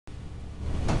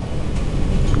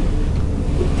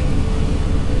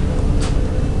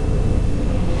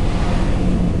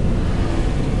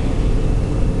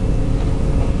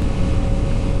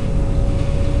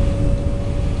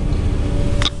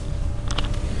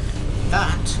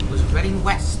at was Reading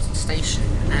West Station,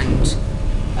 and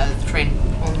the train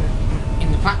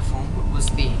in the platform was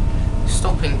the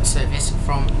stopping service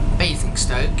from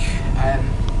Basingstoke.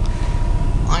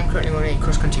 I'm currently on a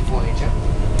cross-country Voyager.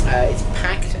 It's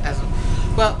packed as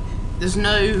well. There's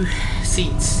no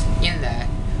seats in there,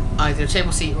 either a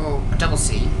table seat or a double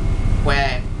seat,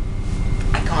 where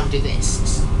I can't do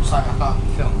this. Sorry, I can't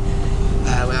film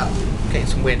without getting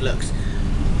some weird looks.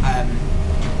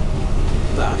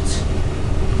 But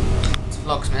it's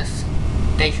Vlogsmas,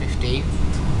 day 15.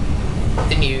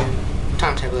 The new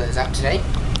timetable is out today.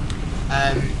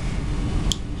 And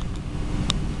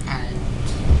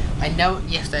I know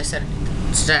yesterday I said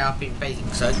today I've been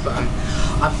Basingstoke, but I'm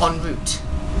en route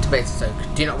to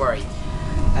Basingstoke. Do not worry.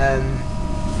 And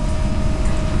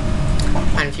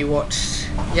if you watched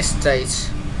yesterday's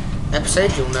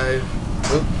episode, you'll know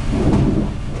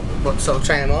what sort of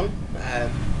train I'm on.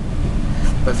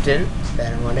 But if you didn't,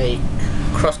 then I'm on a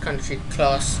cross-country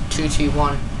class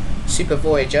 221 Super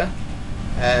Voyager.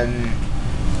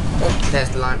 There's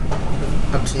the line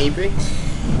up to Newbury.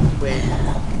 We're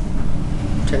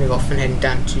turning off and heading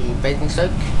down to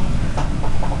Basingstoke,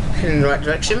 heading in the right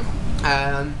direction.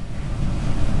 Yeah,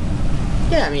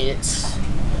 I mean, it's...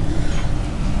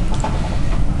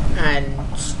 And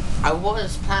I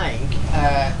was planning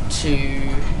to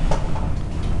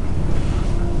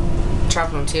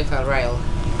travel on TfL Rail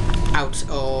out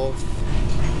of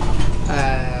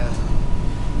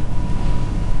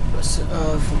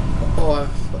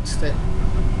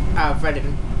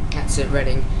Reading. That's it,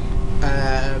 Reading.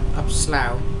 Up to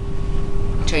Slough,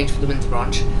 change for the Windsor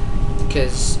branch,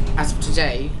 because as of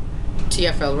today,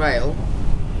 TfL Rail,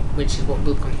 which is what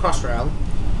will become Crossrail,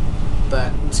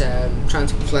 but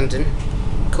Transport for London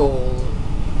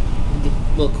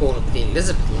will call it the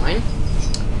Elizabeth line.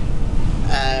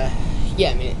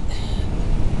 Yeah, I mean,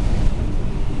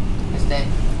 as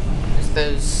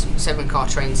those 7-car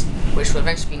trains, which will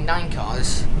eventually be 9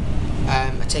 cars,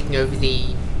 are taking over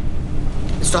the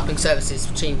stopping services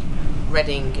between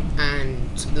Reading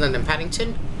and London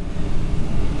Paddington.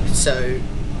 So,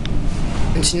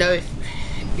 and to know if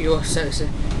your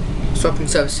stopping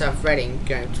service of Reading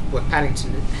going to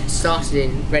Paddington started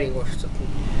in Reading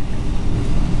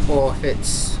or if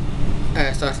it's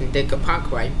starting in Didcot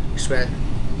Parkway, which is where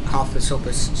half the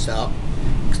stoppers start,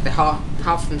 because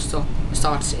half of them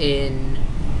start in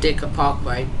Didcot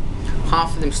Parkway,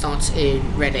 half of them start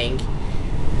in Reading,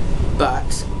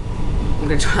 but I'm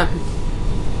going to try and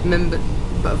remember,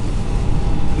 but I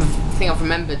think I've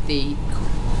remembered the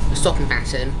stopping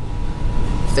pattern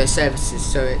for those services.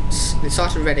 So they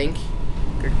start in Reading,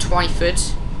 go to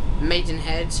Twyford,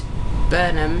 Maidenhead,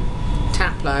 Burnham,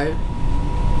 Taplow,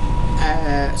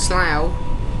 Slough,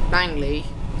 Langley,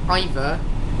 Ivor,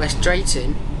 West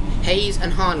Drayton, Hayes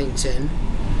and Harlington,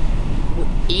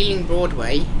 Ealing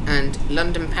Broadway, and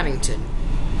London Paddington.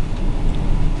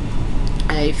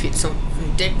 If it's from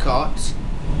Didcot,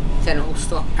 then it will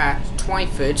stop at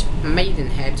Twyford,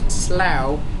 Maidenhead,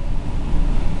 Slough,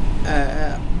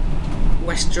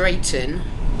 West Drayton,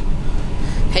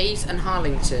 Hayes and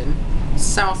Harlington,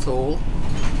 Southall,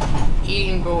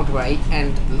 Ealing Broadway,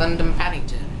 and London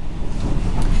Paddington.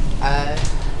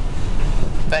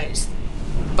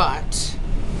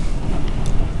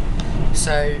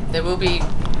 So there will be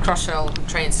Crossrail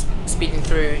trains speeding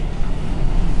through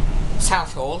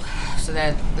Southall. So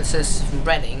this is from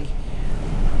Reading,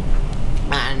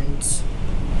 and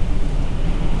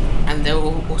there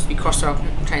will also be Crossrail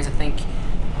trains, I think,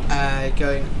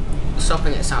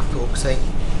 stopping at Southall, because I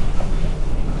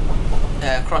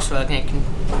think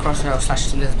Crossrail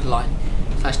 / Elizabeth line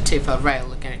 / TfL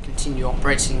Rail are going to continue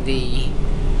operating the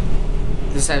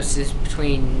services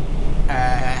between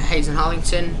Hayes and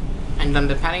Harlington and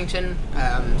London Paddington.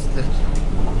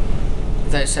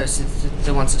 Those services are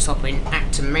the ones that stop in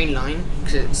Acton Main Line,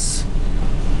 because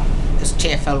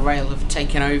TfL Rail have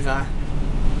taken over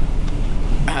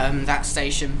that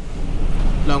station,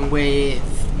 along with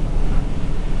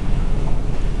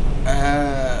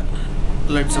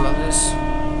loads of others.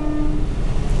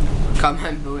 Can't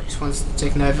remember which one's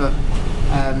taken over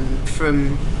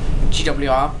from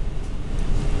GWR.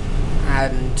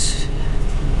 And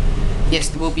yes,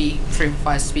 there will be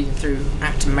 345 speeding through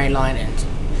Acton Main Line and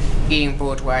Ealing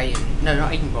Broadway, and no,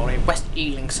 not Ealing Broadway, West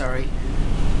Ealing, sorry,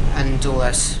 and all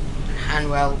those,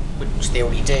 Hanwell, which they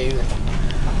already do,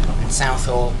 and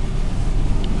Southall.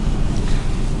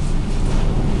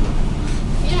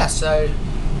 Yeah, so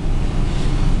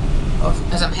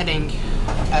as I'm heading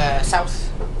south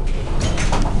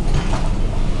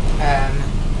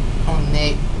on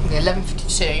the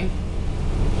 11:52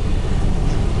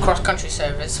 cross-country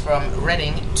service from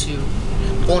Reading to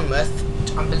Bournemouth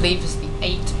I believe is the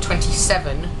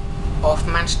 8:27 off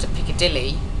Manchester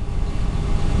Piccadilly.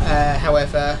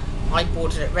 However, I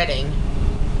boarded at Reading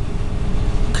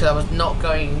because I was not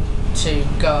going to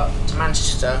go up to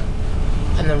Manchester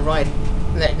and then ride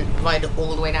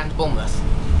all the way down to Bournemouth.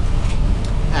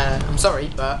 I'm sorry,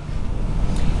 but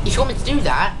if you want me to do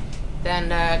that, then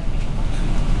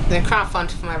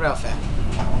crowdfund for my rail fare.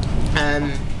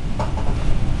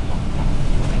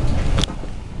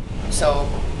 So,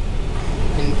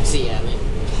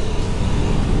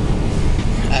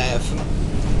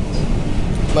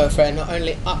 for not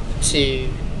only up to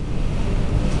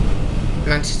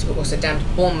Manchester, but also down to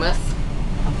Bournemouth,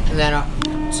 and then up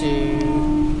to,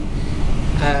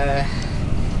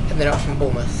 and then up from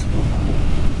Bournemouth.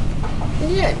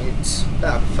 Yeah,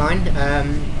 that'll be fine.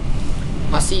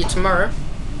 I'll see you tomorrow,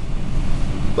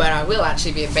 where I will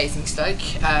actually be at Basingstoke,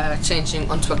 changing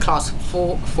onto a class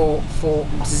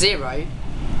 4440,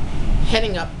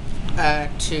 heading up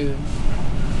to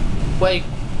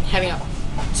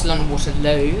London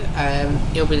Waterloo.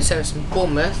 It'll be the service from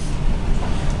Bournemouth.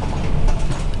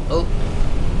 Oh,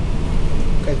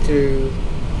 go through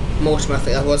Mortimer, I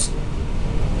think that was.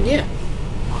 Yeah,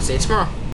 I'll see you tomorrow.